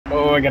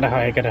Oh, I gotta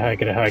hide, I gotta hide, I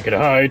gotta hide, I gotta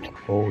hide.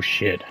 Oh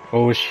shit.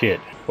 Oh shit.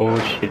 Oh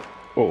shit.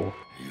 Oh.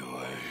 You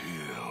are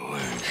here,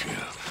 won't you?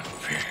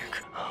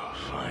 Think I'll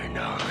find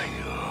out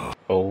you.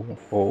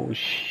 Oh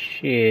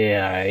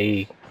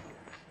shit.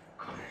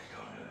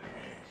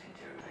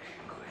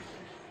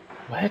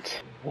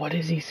 What? What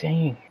is he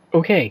saying?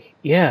 Okay,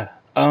 yeah.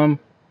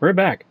 We're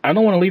back. I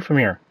don't want to leave from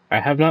here. I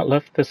have not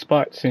left this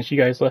spot since you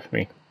guys left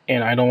me.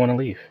 And I don't want to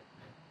leave.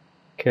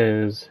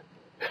 Cause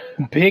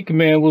Big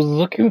Man was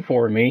looking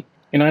for me.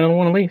 And I don't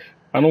want to leave.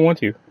 I don't want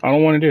to. I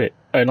don't want to do it.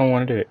 I don't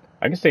want to do it.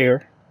 I can stay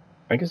here.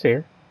 I can stay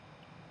here.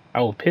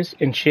 I will piss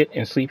and shit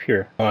and sleep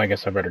here. Oh, I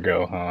guess I better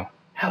go, huh?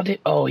 How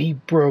did... Oh, he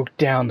broke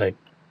down the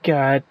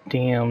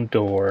goddamn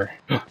door.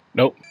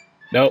 Nope.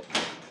 Nope.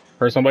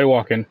 Heard somebody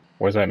walking.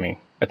 What does that mean?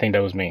 I think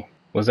that was me.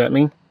 Was that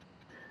me?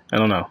 I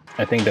don't know.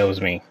 I think that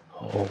was me.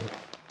 Oh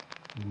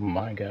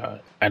my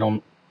god. I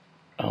don't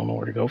know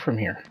where to go from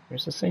here.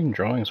 There's the same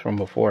drawings from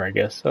before, I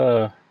guess.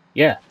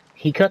 Yeah.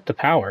 He cut the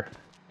power.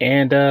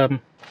 And,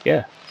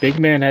 yeah. Big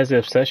Man has an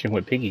obsession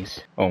with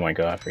piggies. Oh my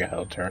god, I forgot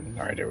how to turn.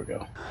 Alright, there we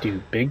go.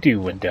 Dude, Big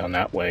Dude went down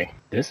that way.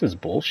 This is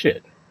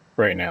bullshit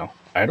right now.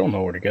 I don't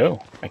know where to go.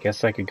 I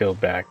guess I could go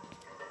back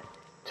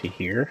to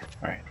here.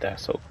 Alright,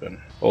 that's open.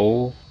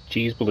 Oh,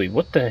 geez, believe.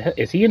 What the hell?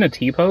 Is he in a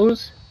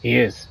T-pose? He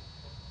is.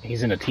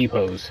 He's in a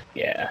T-pose.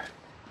 Yeah.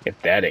 If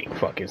that ain't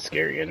fucking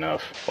scary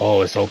enough.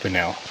 Oh, it's open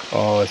now.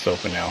 Oh, it's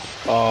open now.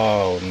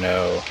 Oh,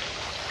 no.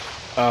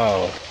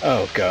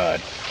 Oh god.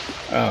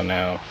 Oh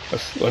no.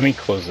 Let me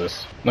close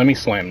this. Let me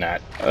slam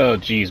that. Oh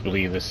jeez,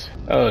 believe this.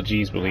 Oh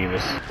jeez, believe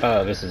this.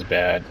 Oh, this is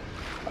bad.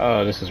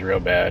 Oh, this is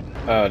real bad.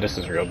 Oh, this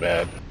is real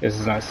bad. This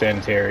is not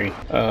sanitary.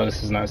 Oh,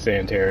 this is not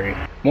sanitary.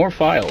 More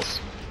files.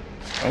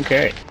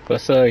 Okay.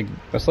 Let's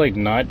like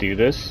not do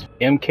this.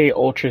 MK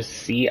Ultra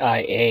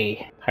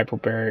CIA.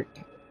 Hyperbaric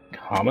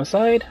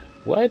homicide?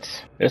 What?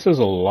 This is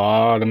a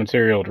lot of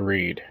material to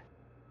read.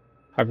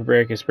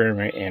 Hyperbaric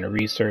experiment and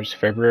research,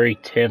 February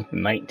 10th,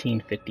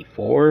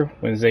 1954.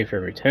 Wednesday,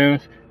 February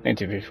 10th,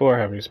 1954.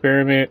 Hyperbaric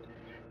experiment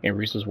and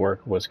research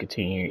work was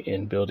continued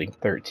in Building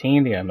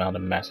 13. The amount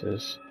of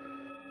massive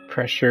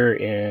pressure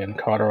in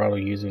Colorado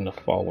using the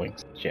following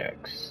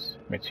subjects: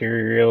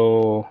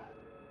 material,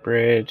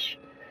 bridge,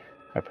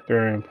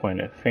 hypothermia,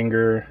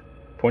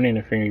 pointing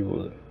a finger,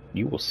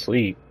 you will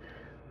sleep.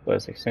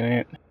 Was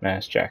extended.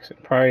 Mass Jackson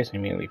Price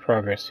immediately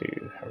progressed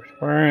to Howard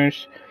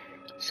Burns.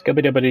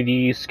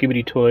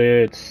 Scooby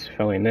toilets.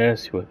 Failing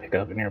this, he would pick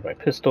up a nearby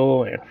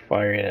pistol and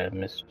fire it at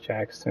Miss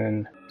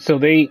Jackson. So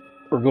they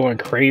were going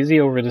crazy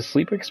over the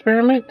sleep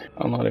experiment.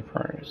 Unloaded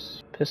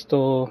Burns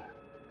pistol.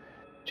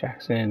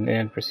 Jackson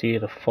then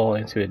proceeded to fall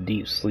into a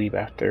deep sleep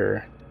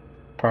after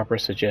proper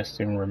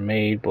suggestions were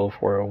made.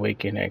 Both were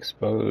awakened and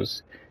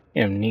exposed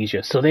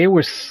amnesia. So they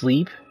were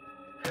asleep?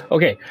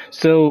 Okay,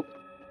 so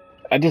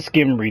I just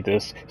skim and read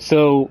this.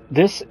 So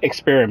this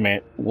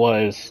experiment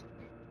was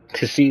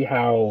to see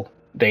how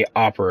they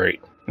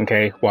operate,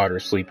 okay, while they're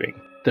sleeping.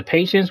 The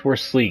patients were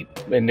asleep,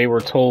 and they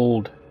were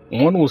told,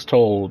 one was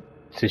told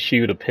to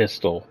shoot a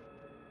pistol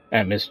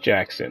at Miss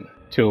Jackson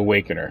to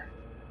awaken her.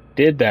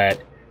 Did that.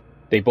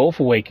 They both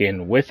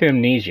awakened with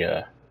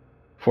amnesia.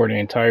 For the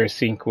entire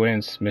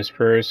sequence, Miss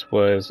Pierce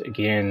was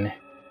again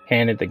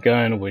handed the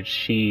gun, which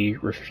she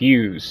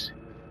refused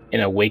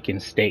in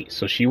awakened state.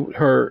 So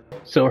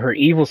her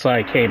evil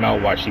side came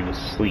out while she was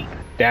asleep.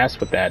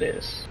 That's what that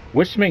is.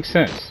 Which makes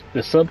sense.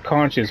 The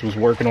subconscious was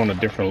working on a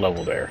different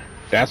level there.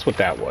 That's what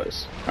that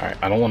was. Alright,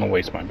 I don't want to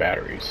waste my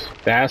batteries.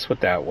 That's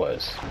what that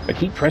was. I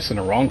keep pressing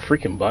the wrong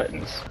freaking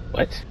buttons.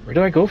 What? Where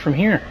do I go from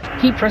here? I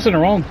keep pressing the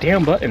wrong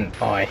damn button.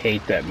 Oh, I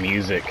hate that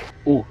music.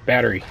 Ooh,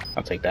 battery.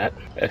 I'll take that.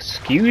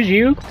 Excuse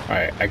you?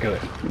 Alright, I gotta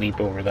leap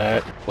over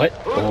that. What?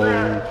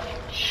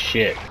 Oh,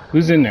 shit.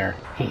 Who's in there?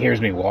 He hears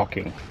me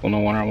walking. Well, no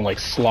wonder I'm like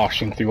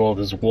sloshing through all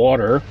this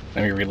water.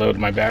 Let me reload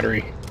my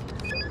battery.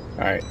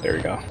 Alright, there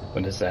we go.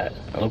 What is that?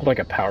 I look like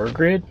a power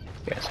grid?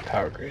 Yeah, it's a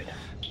power grid.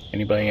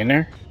 Anybody in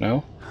there?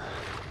 No?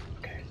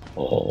 Okay.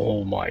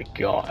 Oh my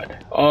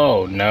god.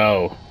 Oh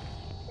no.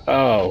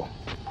 Oh.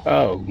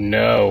 Oh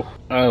no.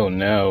 Oh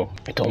no.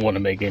 I don't want to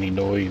make any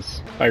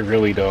noise. I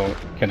really don't.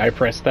 Can I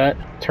press that?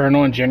 Turn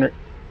on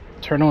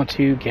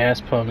two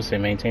gas pumps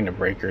and maintain the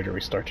breaker to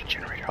restart the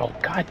generator. Oh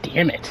god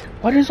damn it.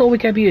 Why does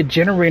always gotta be a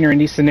generator in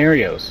these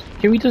scenarios?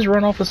 Can we just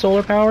run off of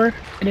solar power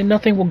and then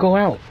nothing will go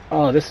out?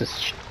 Oh, this is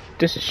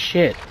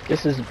shit.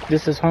 This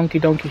is hunky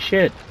donkey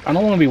shit. I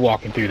don't want to be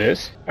walking through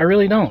this. I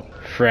really don't.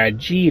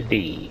 Fragile.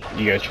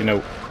 You guys should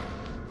know.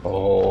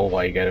 Oh,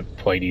 why you gotta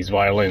play these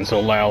violins so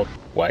loud?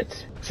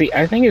 What? See,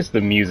 I think it's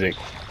the music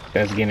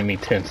that's getting me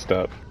tensed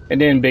up. And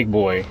then Big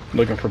Boy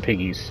looking for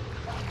piggies.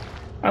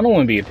 I don't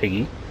want to be a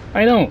piggy.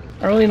 I don't.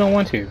 I really don't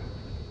want to.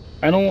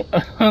 I don't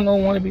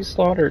want to be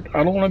slaughtered.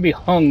 I don't want to be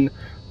hung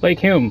like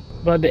him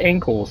by the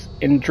ankles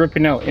and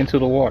dripping out into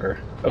the water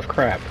of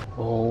crap.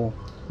 Oh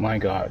my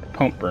god.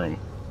 Pump room.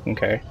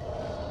 Okay.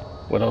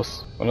 What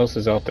else? What else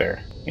is out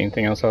there?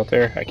 Anything else out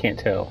there? I can't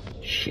tell.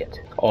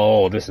 Shit.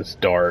 Oh, this is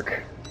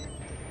dark.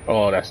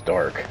 Oh, that's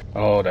dark.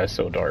 Oh, that's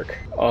so dark.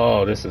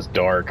 Oh, this is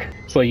dark.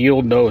 So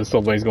you'll know if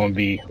somebody's gonna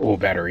be, oh,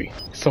 battery.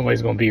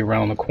 Somebody's gonna be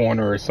around the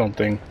corner or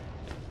something.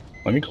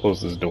 Let me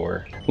close this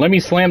door. Let me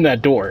slam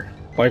that door,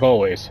 like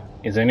always.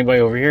 Is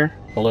anybody over here?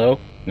 Hello?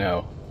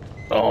 No.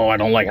 Oh, I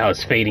don't like how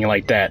it's fading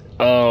like that.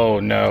 Oh,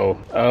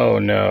 no. Oh,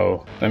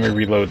 no. Let me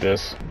reload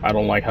this. I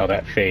don't like how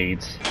that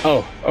fades.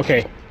 Oh,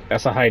 okay.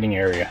 That's a hiding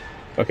area.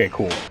 Okay,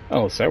 cool.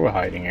 Oh, several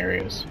hiding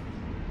areas.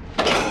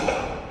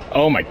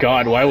 Oh my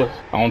god, why was...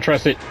 I don't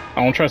trust it.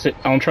 I don't trust it.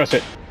 I don't trust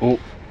it. Oh.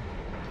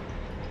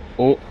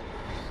 Oh.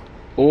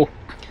 Oh.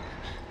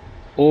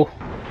 Oh.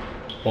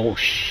 Oh,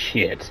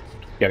 shit.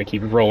 Gotta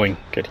keep it rolling.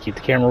 Gotta keep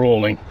the camera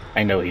rolling.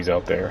 I know he's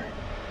out there.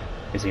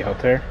 Is he out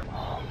there?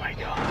 Oh my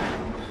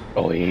god.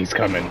 Oh, he's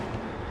coming.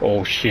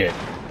 Oh, shit.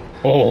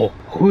 Oh,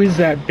 who is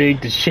that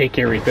big to shake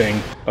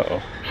everything?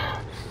 Uh-oh.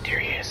 There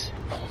he is.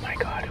 Oh my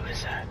god, who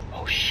is that?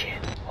 Oh, shit.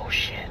 Oh,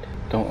 shit.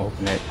 Don't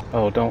open it.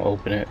 Oh, don't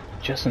open it.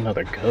 Just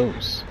another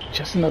ghost.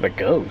 Just another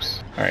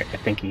ghost. Alright, I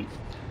think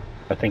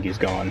he's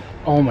gone.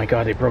 Oh my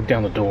god, they broke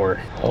down the door.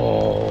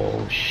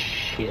 Oh,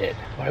 shit.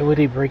 Why would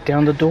they break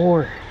down the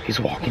door? He's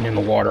walking in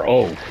the water.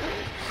 Oh,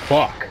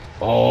 fuck.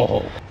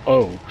 Oh,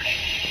 oh,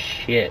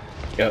 shit.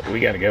 Yep, we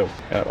gotta go.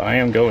 Yep, I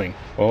am going.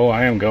 Oh,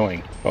 I am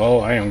going.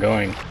 Oh, I am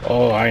going.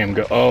 Oh, I am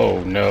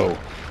oh, no.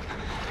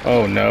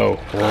 Oh, no.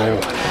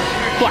 Whoa.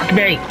 Fuck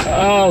me.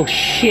 Oh,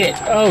 shit.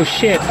 Oh,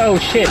 shit. Oh,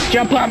 shit.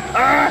 Jump up.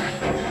 Ah!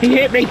 He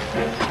hit me.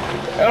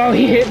 Oh,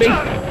 he hit me.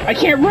 I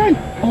can't run.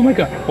 Oh, my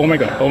god. Oh, my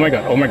god. Oh, my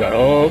god. Oh, my god.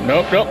 Oh,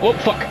 no, no. Oh,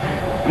 fuck.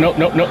 No,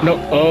 no, no, no.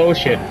 Oh,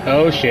 shit.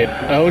 Oh, shit.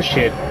 Oh,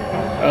 shit.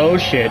 Oh,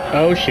 shit.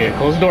 Oh, shit.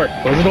 Close the door.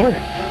 Close the door.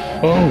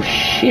 Oh,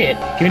 shit.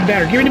 Give me the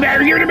battery. Give me the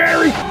battery. Give me the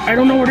battery. I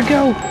don't know where to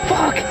go.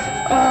 Fuck.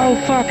 Oh,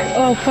 fuck.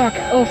 Oh, fuck.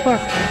 Oh,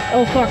 fuck.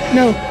 Oh, fuck.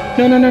 No.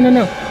 No, no, no, no,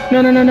 no.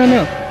 No, no, no, no,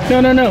 no.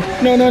 No, no, no.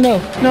 No, no, no.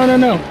 No, no,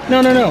 no.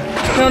 No, no, no.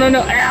 No, no,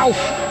 no. Ow.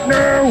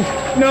 No.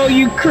 No,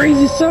 you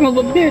crazy son of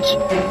a bitch.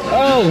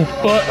 Oh,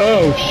 fuck.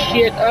 Oh,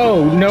 shit.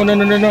 Oh, no, no,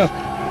 no, no, no.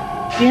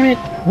 Damn it.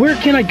 Where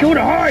can I go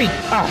to hide?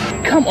 Ah,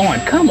 come on.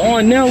 Come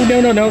on. No,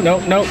 no, no, no, no,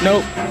 no,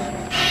 no.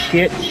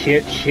 Shit,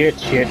 shit, shit,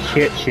 shit,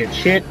 shit, shit,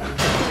 shit.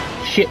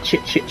 Shit,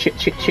 shit, shit, shit,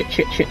 shit, shit,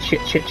 shit, shit,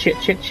 shit, shit, shit,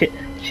 shit, shit.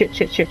 Shit,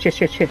 shit, shit, shit,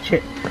 shit, shit,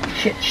 shit.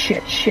 Shit,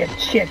 shit, shit,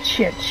 shit,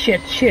 shit,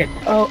 shit, shit.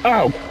 Oh,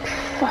 oh,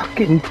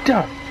 fucking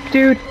duck,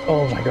 dude.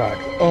 Oh my god.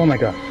 Oh my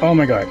god. Oh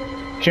my god.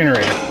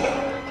 Generator.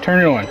 Turn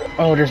it on.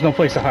 Oh, there's no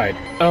place to hide.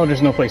 Oh,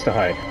 there's no place to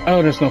hide.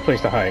 Oh, there's no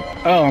place to hide.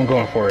 Oh, I'm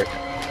going for it.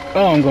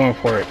 Oh, I'm going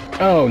for it.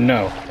 Oh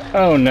no.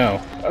 Oh no.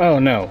 Oh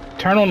no.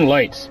 Turn on the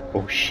lights.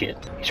 Oh shit.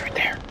 He's right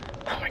there.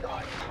 Oh my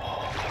god.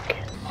 Oh fuck.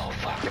 Oh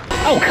fuck.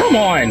 Oh come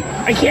on.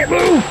 I can't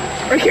move.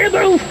 I can't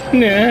move.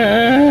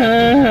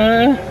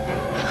 Nah.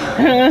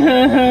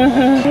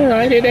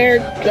 Right in there.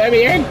 Let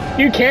me in.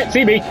 You can't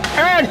see me.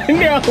 Ah,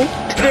 no.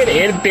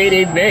 It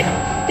beating me.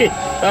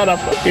 Son of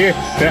a bitch.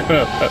 Son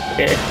of a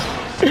bitch.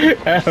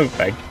 Oh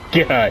my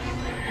god.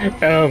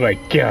 Oh my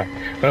god.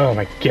 Oh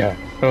my god.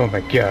 Oh my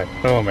god.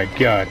 Oh my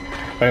god.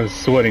 I'm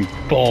sweating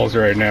balls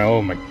right now.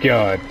 Oh my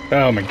god.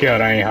 Oh my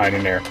god. I ain't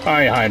hiding there.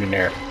 I ain't hiding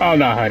there. I'm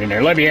not hiding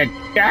there. Let me in.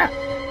 Ah!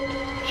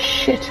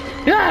 Shit.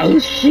 Oh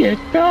shit.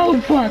 Oh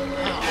fuck.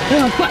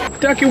 Oh fuck.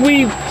 Duck and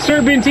weave.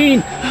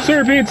 Serpentine.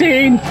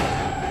 Serpentine.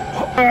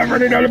 I'm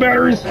running out of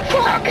batteries.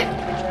 Fuck.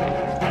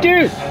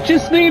 Dude,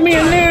 just leave me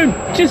alone.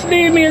 Just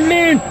leave me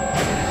alone.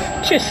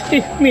 Just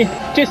leave me.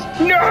 Just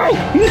no.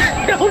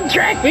 Don't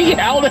drag me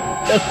out of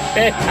the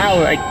bed.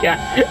 Oh my god.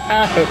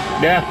 Oh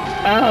no.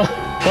 Oh.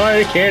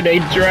 Why can't they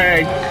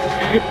drag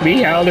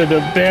me out of the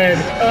bed?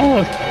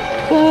 Oh,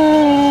 fuck!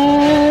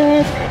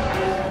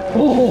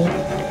 Oh,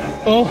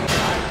 oh,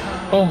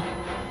 oh,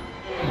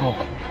 oh,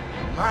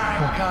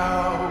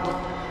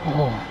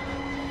 oh,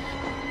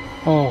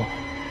 oh,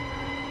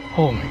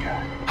 oh my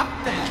god!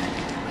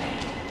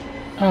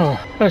 Oh,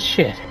 oh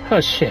shit!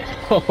 Oh shit!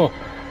 Oh,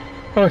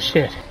 oh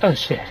shit! Oh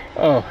shit!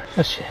 Oh,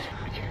 oh shit!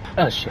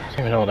 Oh shit!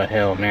 What the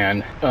hell,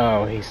 man?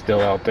 Oh, he's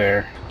still out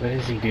there. What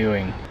is he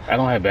doing? I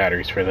don't have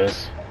batteries for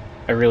this.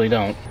 I really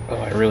don't. Oh,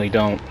 I really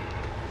don't.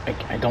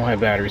 I don't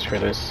have batteries for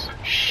this.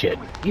 Shit.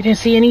 You didn't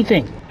see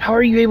anything. How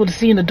are you able to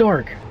see in the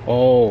dark?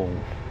 Oh,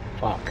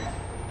 fuck.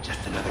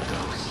 Just another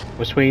ghost.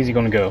 Which way is he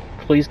gonna go?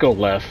 Please go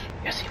left.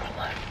 Yes, he went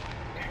left.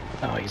 Okay.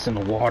 Oh, he's in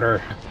the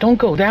water. Don't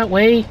go that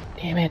way.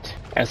 Damn it.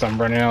 As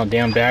I'm running out of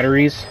damn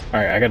batteries.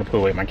 Alright, I gotta put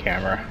away my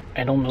camera.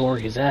 I don't know where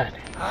he's at.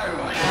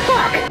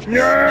 Fuck!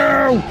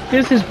 No!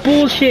 This is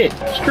bullshit!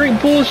 Straight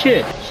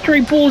bullshit!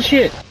 Straight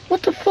bullshit!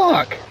 What the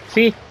fuck?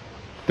 See?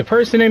 The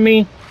person in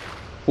me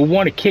will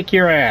want to kick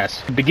your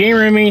ass. The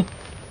gamer in me,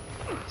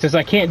 since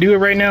I can't do it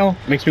right now,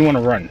 makes me want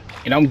to run.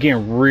 And I'm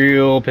getting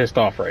real pissed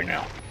off right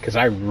now. Because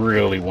I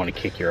really want to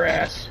kick your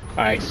ass.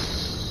 I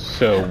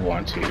so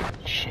want to.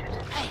 Shit.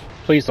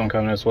 Please don't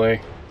come this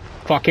way.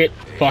 Fuck it.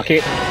 Fuck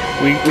it.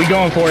 We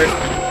going for it.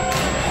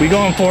 We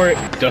going for it.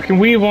 Duck and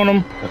weave on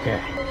them.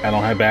 Okay. I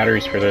don't have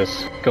batteries for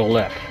this. Go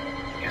left.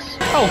 Yes.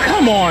 Oh,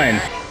 come on!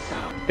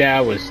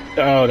 That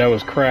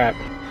was crap.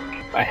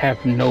 I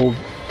have no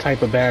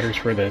type of batteries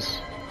for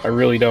this. I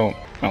really don't.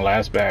 My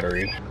last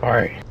battery.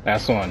 Alright,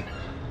 last one.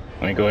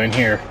 Let me go in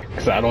here,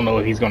 because I don't know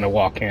if he's going to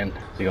walk in.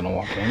 Is he going to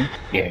walk in?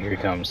 Yeah, here he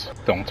comes.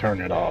 Don't turn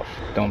it off.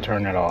 Don't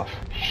turn it off.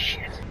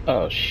 Shit.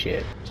 Oh,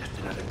 shit. Just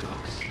another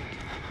ghost.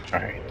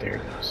 Alright, there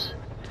he goes.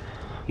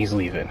 He's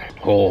leaving.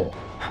 Oh.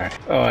 Alright.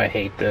 Oh, I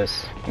hate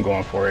this. I'm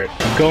going for it.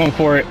 I'm going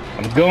for it.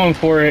 I'm going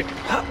for it.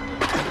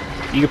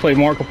 You can play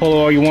Marco Polo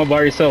all you want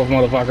by yourself,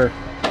 motherfucker.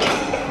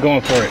 I'm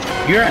going for it.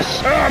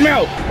 Yes! Oh, I'm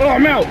out! Oh,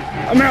 I'm out!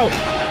 I'm out!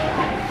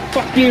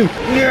 Fuck you!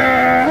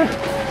 Yeah!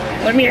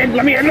 Let me in!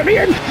 Let me in! Let me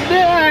in!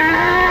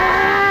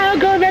 Ah! I'm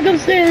going back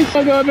upstairs!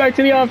 I'm going back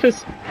to the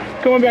office!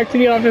 Going back to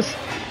the office!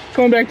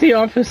 Going back to the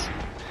office!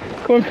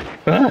 Going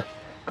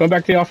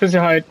back to the office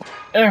to hide.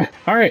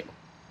 Alright.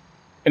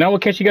 And I will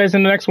catch you guys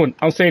in the next one.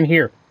 I'm staying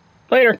here. Later!